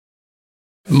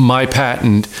My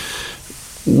patent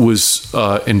was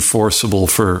enforceable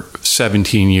for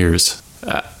 17 years.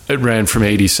 It ran from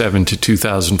 87 to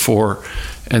 2004,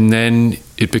 and then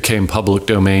it became public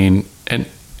domain. And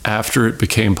after it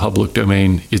became public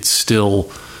domain, it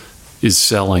still is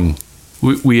selling.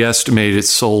 We estimate it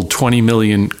sold 20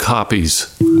 million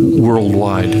copies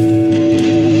worldwide.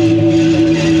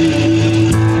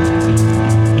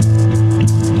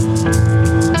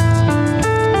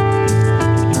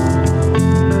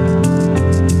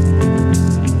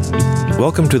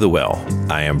 Welcome to The Well.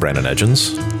 I am Brandon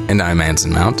Edgens. And I'm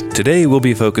Anson Mount. Today we'll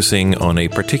be focusing on a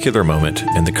particular moment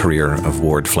in the career of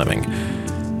Ward Fleming.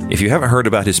 If you haven't heard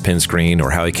about his pen screen or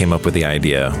how he came up with the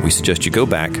idea, we suggest you go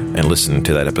back and listen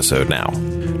to that episode now.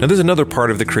 Now, there's another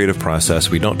part of the creative process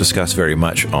we don't discuss very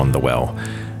much on The Well.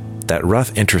 That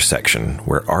rough intersection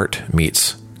where art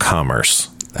meets commerce.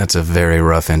 That's a very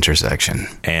rough intersection.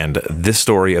 And this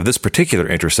story of this particular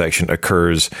intersection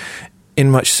occurs in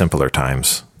much simpler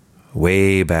times.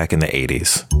 Way back in the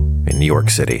 80s in New York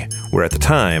City, where at the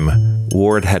time,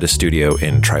 Ward had a studio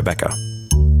in Tribeca.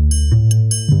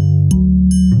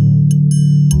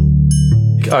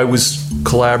 I was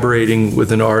collaborating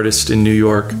with an artist in New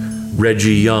York,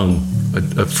 Reggie Young,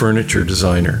 a furniture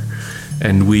designer,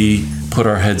 and we put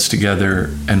our heads together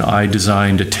and I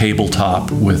designed a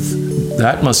tabletop with,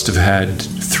 that must have had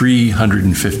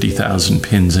 350,000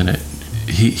 pins in it.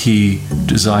 He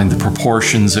designed the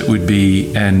proportions it would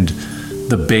be and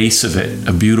the base of it,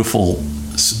 a beautiful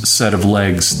set of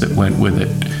legs that went with it.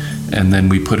 And then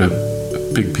we put a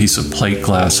big piece of plate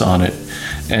glass on it.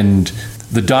 And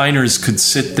the diners could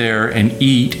sit there and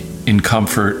eat in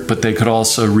comfort, but they could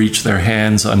also reach their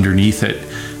hands underneath it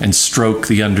and stroke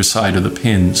the underside of the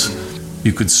pins.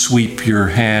 You could sweep your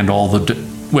hand all the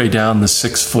way down the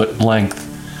 6-foot length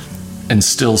and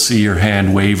still see your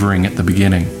hand wavering at the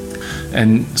beginning.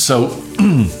 And so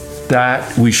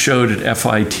that we showed at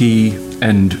FIT,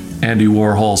 and Andy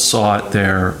Warhol saw it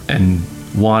there and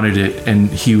wanted it, and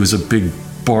he was a big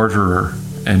barterer,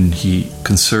 and he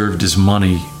conserved his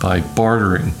money by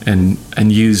bartering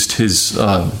and used his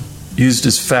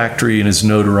factory and his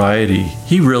notoriety.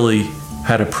 He really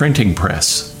had a printing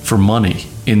press for money,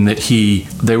 in that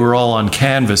they were all on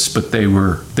canvas, but they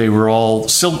were all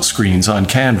silk screens on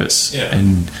canvas. Yeah.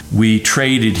 And we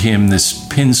traded him this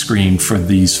pin screen for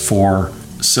these 4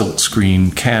 silk screen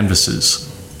canvases.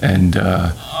 And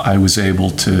I was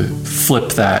able to flip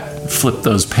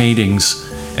those paintings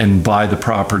and buy the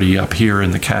property up here in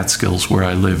the Catskills where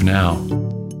I live now.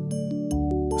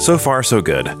 So far, so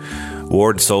good.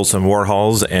 Ward sold some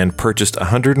Warhols and purchased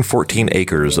 114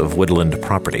 acres of woodland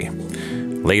property.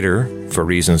 Later, for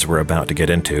reasons we're about to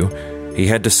get into, he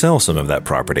had to sell some of that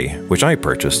property, which I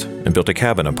purchased and built a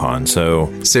cabin upon. So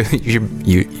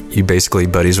you basically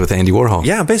buddies with Andy Warhol.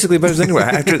 Yeah, basically buddies with Andy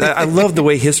Warhol. I love the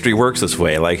way history works this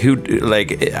way. I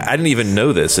didn't even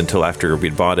know this until after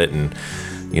we'd bought it and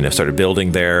started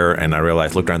building there, and I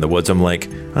realized, looked around the woods, I'm like,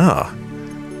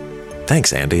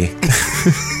 thanks, Andy.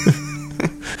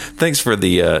 Thanks for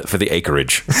the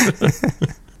acreage.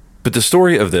 But the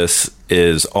story of this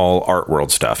is all art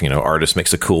world stuff. Artist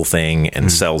makes a cool thing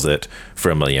and sells it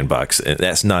for $1 million.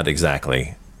 That's not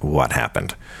exactly what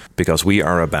happened, because we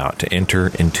are about to enter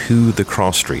into the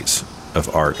cross streets of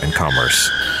art and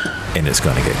commerce, and it's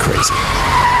going to get crazy.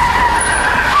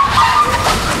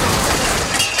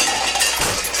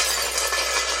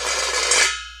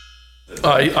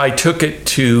 I took it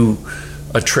to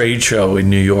a trade show in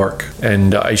New York,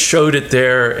 and I showed it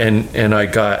there, and I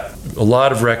got a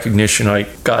lot of recognition. I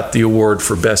got the award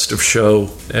for best of show,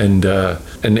 and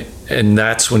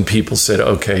that's when people said,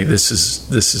 okay, this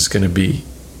is going to be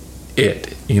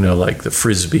it, like the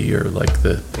Frisbee or like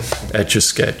the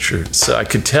Etch-a-Sketch. So I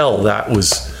could tell that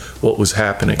was what was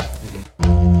happening.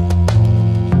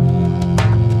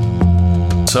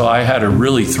 So I had a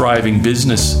really thriving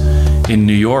business in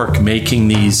New York, making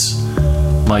these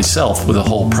myself, with a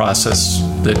whole process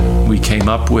that we came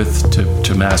up with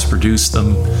to mass produce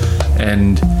them.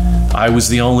 And I was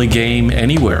the only game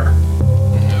anywhere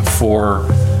for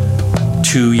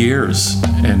 2 years,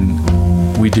 and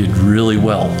we did really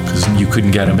well because you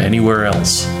couldn't get them anywhere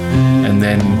else. And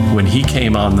then when he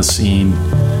came on the scene,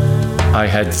 I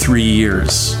had 3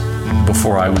 years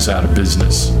before I was out of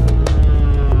business.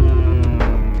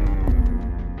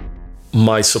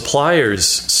 My suppliers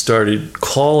started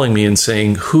calling me and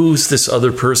saying, who's this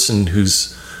other person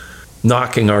who's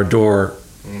knocking our door,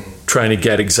 trying to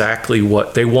get exactly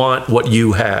what they want, what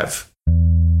you have?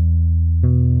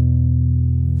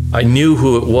 I knew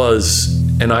who it was,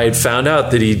 and I had found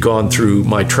out that he'd gone through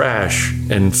my trash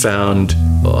and found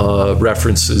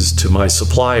references to my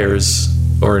suppliers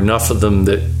or enough of them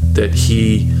that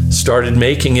he started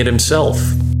making it himself.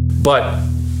 But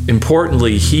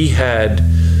importantly, he had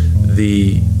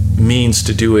the means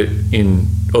to do it in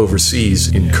overseas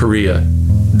in Korea.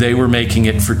 They were making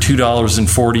it for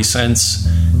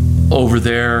 $2.40 over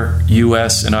there,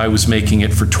 US, and I was making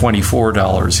it for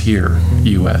 $24 here,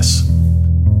 US.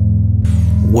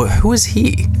 Who is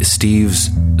he? Steve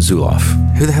Zuloff.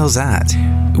 Who the hell's that?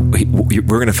 We're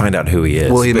going to find out who he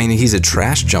is. Well, I mean, he's a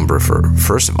trash jumper,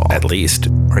 first of all. At least.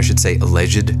 Or I should say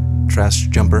alleged trash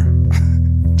jumper.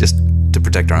 Just to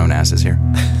protect our own asses here.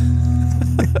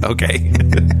 Okay.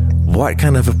 What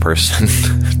kind of a person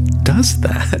does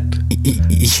that?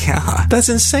 Yeah. That's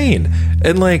insane.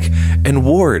 And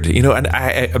Ward, and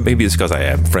I maybe it's because I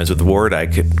am friends with Ward, I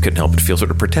couldn't help but feel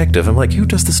sort of protective. I'm like, who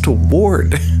does this to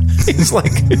Ward? He's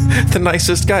like the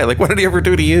nicest guy. Like, what did he ever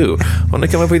do to you? Why don't you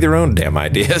come up with your own damn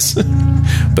ideas?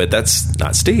 But that's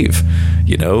not Steve,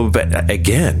 But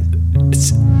again,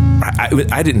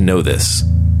 I didn't know this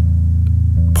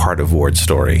part of Ward's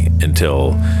story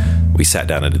until we sat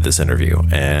down and did this interview,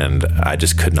 and I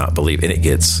just could not believe it. It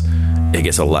gets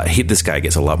a lot. This guy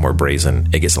gets a lot more brazen.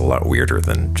 It gets a lot weirder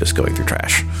than just going through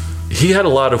trash. He had a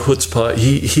lot of chutzpah.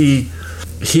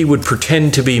 He would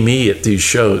pretend to be me at these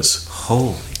shows.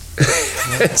 Holy.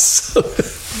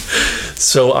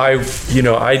 So I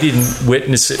didn't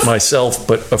witness it myself,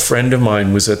 but a friend of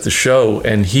mine was at the show,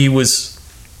 and he was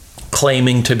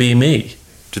claiming to be me.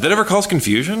 Did that ever cause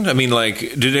confusion? I mean,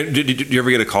 did you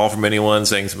ever get a call from anyone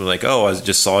saying something like, "Oh, I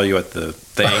just saw you at the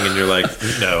thing," and you're like,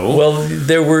 "No"? Well,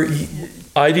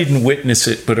 I didn't witness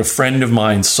it, but a friend of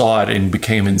mine saw it and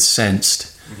became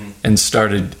incensed and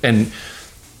started. And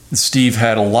Steve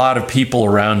had a lot of people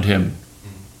around him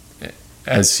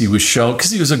as he was showing,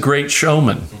 because he was a great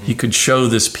showman. He could show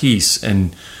this piece,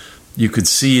 and you could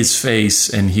see his face,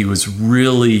 and he was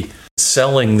really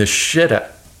selling the shit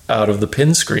out of the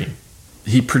pin screen.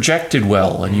 He projected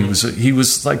well, and he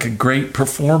was like a great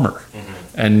performer.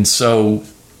 And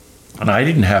I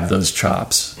didn't have those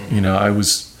chops.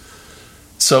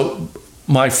 So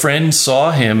my friend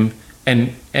saw him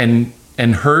and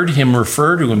heard him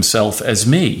refer to himself as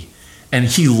me, and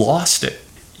he lost it.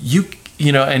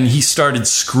 And he started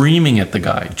screaming at the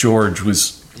guy. George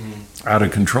was out of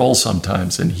control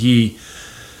sometimes, and he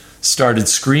started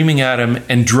screaming at him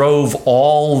and drove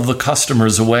all the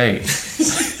customers away.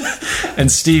 And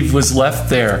Steve was left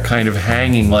there kind of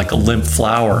hanging like a limp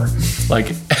flower.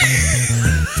 Like,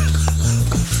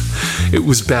 it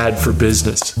was bad for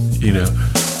business,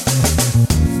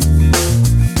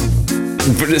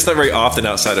 But it's not very often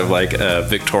outside of like a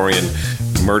Victorian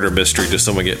murder mystery does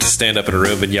someone get to stand up in a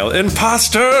room and yell,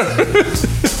 "Imposter!"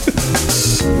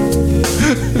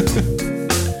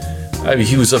 I mean,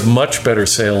 he was a much better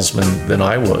salesman than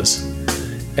I was.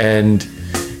 And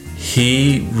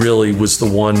he really was the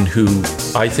one who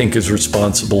I think is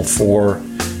responsible for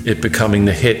it becoming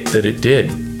the hit that it did.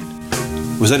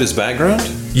 Was that his background?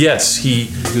 Yes,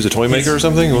 he was a toy maker or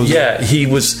something?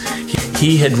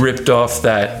 He had ripped off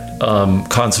that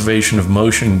conservation of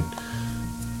motion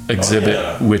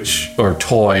exhibit, which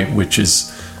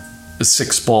is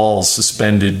 6 balls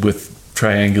suspended with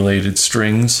triangulated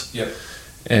strings. Yep.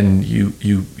 And you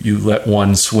let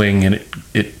one swing, and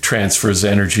it transfers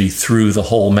energy through the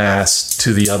whole mass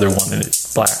to the other one, and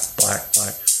it's black.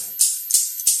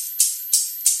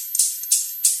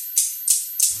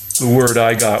 The word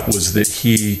I got was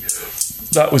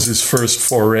that was his first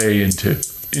foray into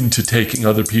taking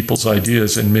other people's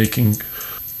ideas and making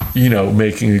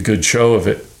a good show of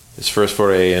it. His first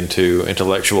foray into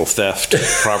intellectual theft,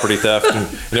 property theft, and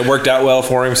it worked out well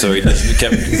for him, so he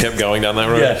kept going down that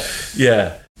road.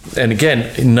 Yeah. And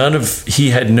again, he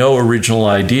had no original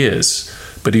ideas,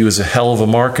 but he was a hell of a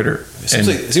marketer.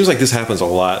 It seems like this happens a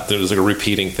lot. There's like a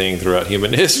repeating thing throughout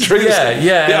human history.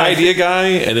 Yeah. The idea guy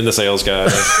and then the sales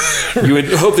guy. You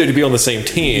would hope they'd be on the same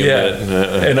team. Yeah.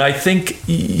 But, and I think,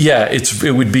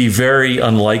 it would be very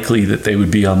unlikely that they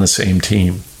would be on the same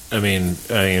team. I mean,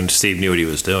 Steve knew what he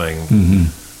was doing,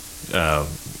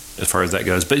 as far as that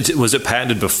goes. But was it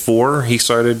patented before he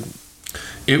started?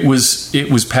 It was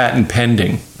patent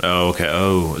pending. Oh, okay.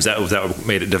 Oh, is that what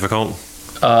made it difficult?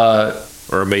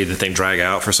 Or made the thing drag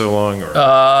out for so long? Or?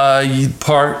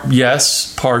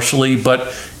 Yes, partially. But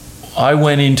I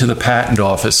went into the patent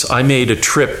office. I made a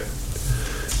trip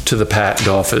to the patent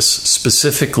office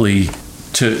specifically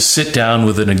to sit down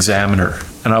with an examiner.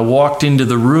 And I walked into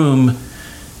the room,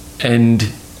 and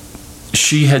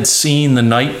she had seen the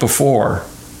night before,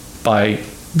 by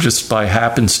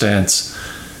happenstance,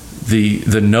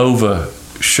 the Nova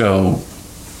show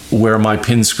where my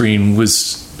pin screen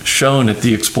was shown at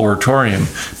the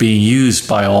Exploratorium being used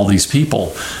by all these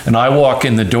people. And I walk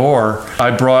in the door,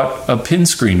 I brought a pin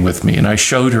screen with me and I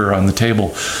showed her on the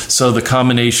table. So the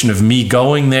combination of me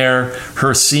going there,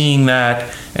 her seeing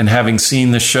that, and having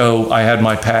seen the show, I had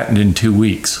my patent in 2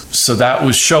 weeks. So that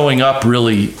was showing up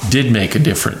really did make a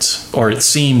difference, or it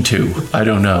seemed to. I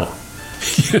don't know.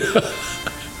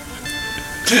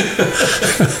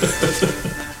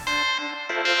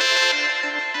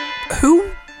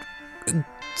 Who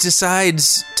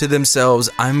decides to themselves,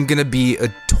 I'm going to be a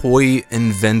toy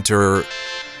inventor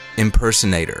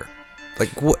impersonator?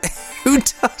 Like, what? Who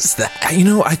does that?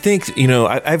 I think,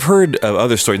 I've heard of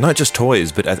other stories, not just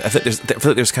toys, but I feel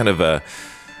like there's kind of a,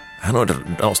 I don't know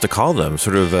what else to call them,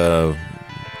 sort of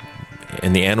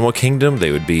in the animal kingdom,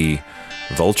 they would be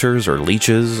vultures or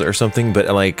leeches or something, but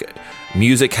like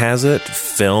music has it,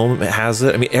 film has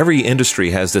it. I mean, every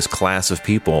industry has this class of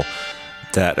people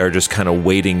that are just kind of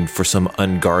waiting for some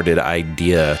unguarded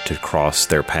idea to cross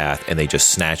their path, and they just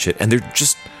snatch it, and they're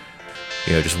just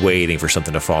waiting for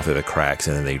something to fall through the cracks,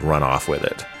 and then they run off with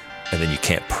it, and then you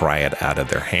can't pry it out of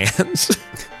their hands.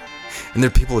 And there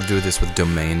are people who do this with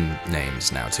domain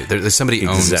names now too. There's somebody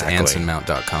owns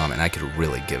ansonmount.com, and I could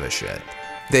really give a shit.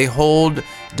 They hold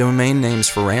domain names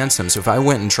for ransom, so if I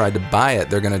went and tried to buy it,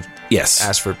 they're going to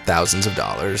ask for thousands of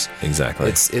dollars. Exactly.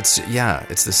 It's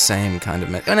the same kind of...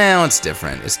 No, it's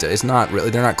different. It's not really...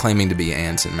 They're not claiming to be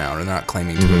Anson Mount, or they're not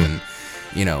claiming to have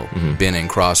been in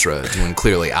Crossroads, when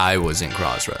clearly I was in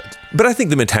Crossroads. But I think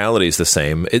the mentality is the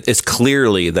same. It's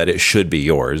clearly that it should be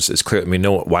yours. It's clear. I mean,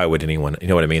 why would anyone... You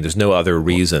know what I mean? There's no other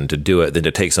reason to do it than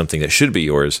to take something that should be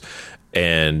yours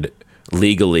and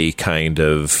legally kind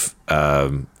of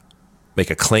make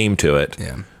a claim to it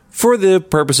for the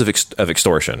purpose of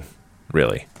extortion,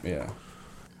 really. Yeah.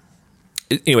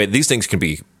 Anyway, these things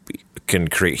can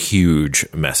create huge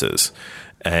messes.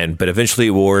 But eventually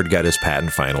Ward got his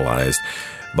patent finalized,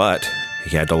 but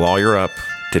he had to lawyer up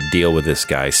to deal with this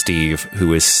guy, Steve,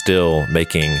 who is still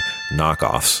making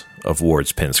knockoffs of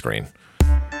Ward's pin screen.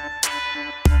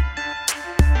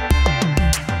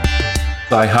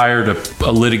 I hired a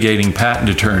litigating patent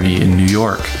attorney in New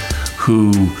York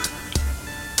who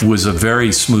was a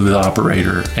very smooth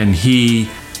operator, and he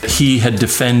had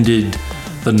defended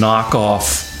the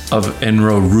knockoff of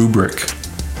Enro Rubric,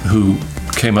 who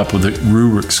came up with the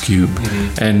Rubik's Cube,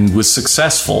 and was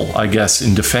successful, I guess,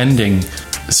 in defending.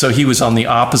 So he was on the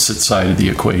opposite side of the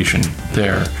equation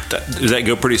there. Does that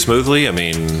go pretty smoothly? I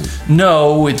mean...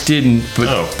 No, it didn't,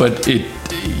 but it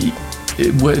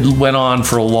went on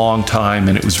for a long time,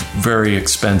 and it was very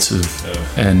expensive.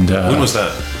 And when was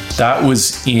that? That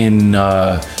was in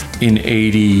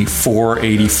 84,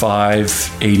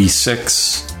 85,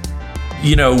 86.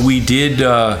 We did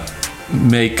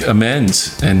make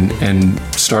amends and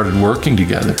started working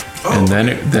together. And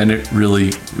then it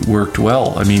really worked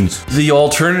well. I mean, the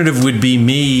alternative would be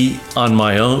me on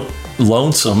my own,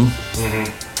 lonesome,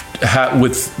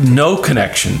 with no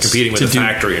connections. Competing with the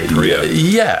factory in Korea.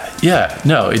 Yeah.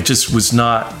 No, it just was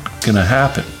not going to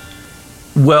happen.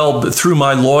 Well, but through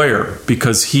my lawyer,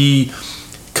 because he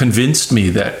convinced me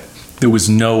that there was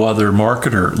no other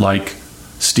marketer like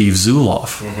Steve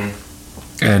Zuloff.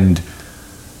 And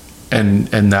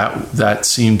that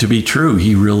seemed to be true.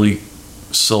 He really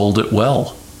sold it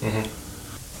well.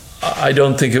 I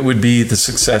don't think it would be the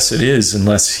success it is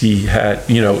unless he had,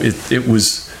 it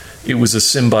was a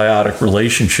symbiotic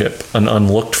relationship, an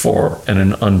unlooked for and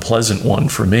an unpleasant one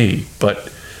for me, but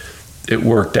it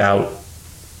worked out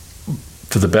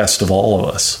for the best of all of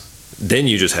us. Then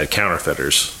you just had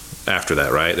counterfeiters after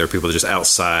that, right? There were people just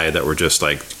outside that were just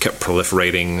like kept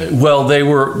proliferating. Well, they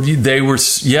were,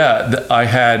 I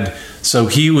had, so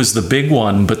he was the big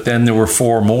one, but then there were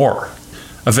 4 more.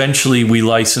 Eventually we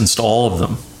licensed all of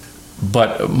them,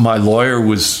 but my lawyer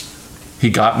he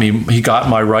got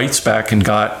my rights back and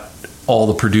got all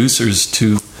the producers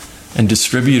and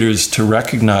distributors to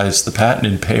recognize the patent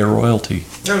and pay a royalty.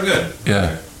 Oh, good.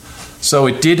 Yeah. So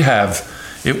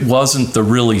it wasn't the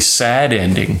really sad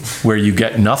ending where you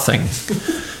get nothing.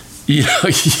 It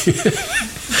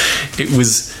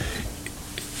was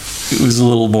a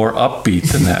little more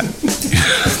upbeat than that.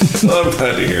 I'm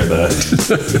glad to hear that.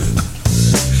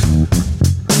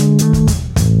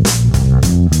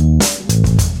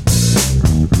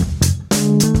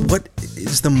 What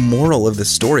is the moral of the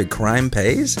story? Crime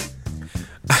pays?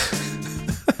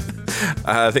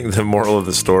 I think the moral of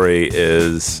the story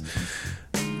is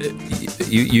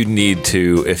you need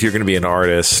to, if you're going to be an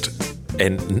artist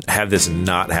and have this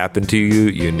not happen to you,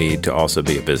 you need to also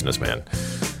be a businessman.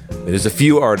 There's a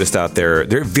few artists out there.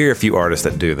 There are very few artists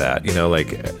that do that,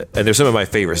 and there's some of my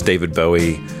favorites. David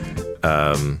Bowie,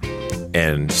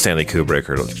 and Stanley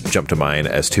Kubrick jump to mind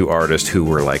as two artists who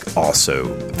were like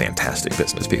also fantastic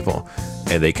business people,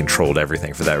 and they controlled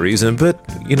everything for that reason. But,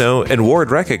 you know, and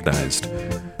Ward recognized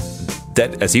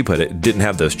that, as he put it, didn't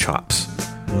have those chops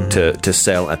to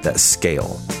sell at that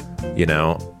scale, you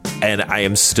know. And I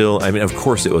am still, I mean, of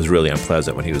course it was really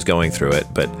unpleasant when he was going through it,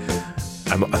 but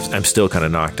I'm still kind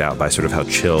of knocked out by sort of how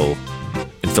chill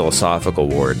and philosophical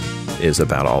Ward is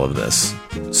about all of this.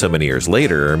 So many years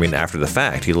later, I mean, after the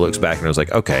fact, he looks back and was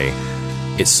like, okay,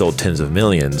 it sold tens of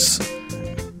millions.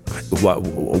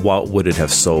 What would it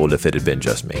have sold if it had been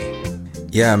just me?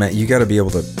 Yeah, man, you got to be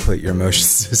able to put your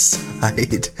emotions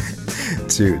aside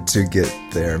to get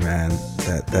there, man.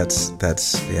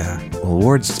 That's yeah. Well,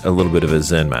 Ward's a little bit of a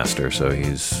Zen master, so he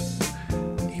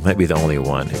might be the only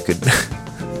one who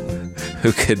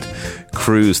could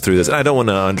cruise through this. And I don't want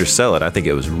to undersell it. I think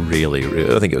it was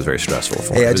very stressful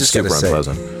for him. It was super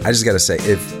unpleasant. I just got to say,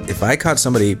 if I caught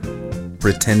somebody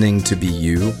pretending to be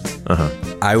you,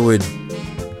 I would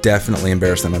definitely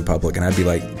embarrass them in public, and I'd be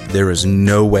like, there is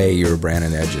no way you're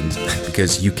Brandon Edgens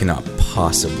because you cannot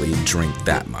possibly drink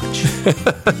that much.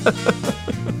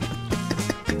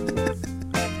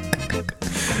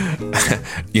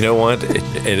 You know what?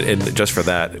 And just for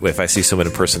that, if I see someone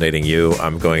impersonating you,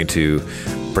 I'm going to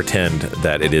pretend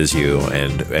that it is you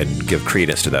and give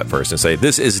credence to that person. Say,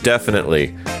 this is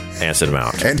definitely Anson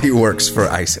Mount. And he works for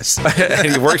ISIS.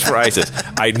 And he works for ISIS.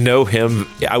 I know him.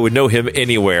 I would know him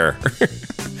anywhere.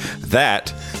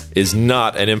 That is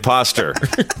not an imposter.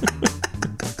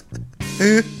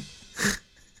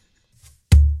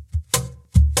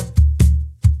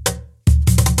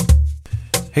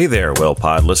 Hey there,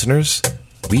 WellPod listeners.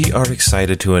 We are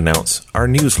excited to announce our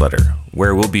newsletter,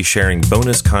 where we'll be sharing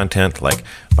bonus content like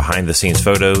behind-the-scenes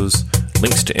photos,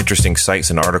 links to interesting sites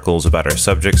and articles about our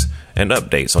subjects, and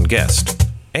updates on guests.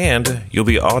 And you'll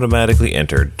be automatically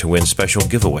entered to win special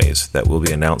giveaways that we'll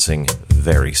be announcing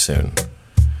very soon.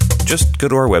 Just go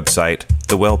to our website,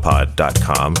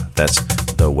 thewellpod.com, that's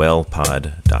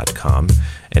thewellpod.com,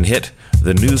 and hit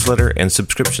the newsletter and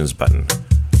subscriptions button.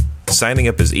 Signing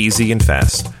up is easy and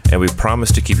fast, and we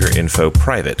promise to keep your info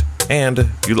private, and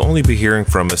you'll only be hearing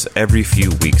from us every few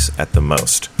weeks at the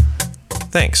most.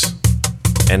 Thanks.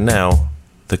 And now,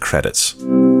 the credits.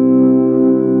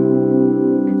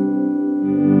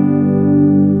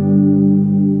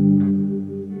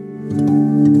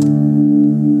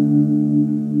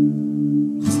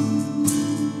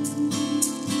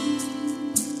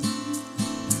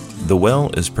 The Well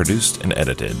is produced and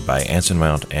edited by Anson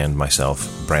Mount and myself,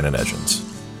 Brandon Edgens.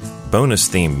 Bonus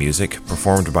theme music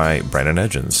performed by Brandon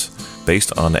Edgens,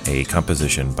 based on a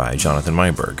composition by Jonathan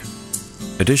Meinberg.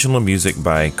 Additional music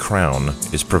by Crown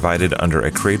is provided under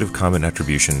a Creative Commons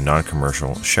Attribution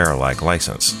Non-Commercial Share-alike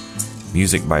license.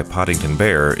 Music by Poddington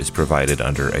Bear is provided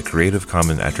under a Creative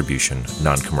Commons Attribution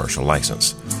Non-Commercial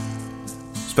license.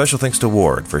 Special thanks to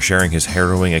Ward for sharing his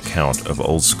harrowing account of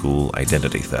old-school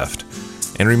identity theft.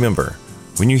 And remember,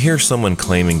 when you hear someone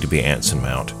claiming to be Anson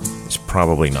Mount, it's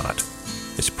probably not.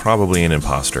 It's probably an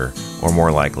imposter, or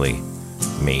more likely,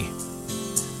 me.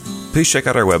 Please check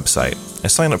out our website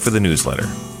and sign up for the newsletter.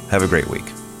 Have a great week.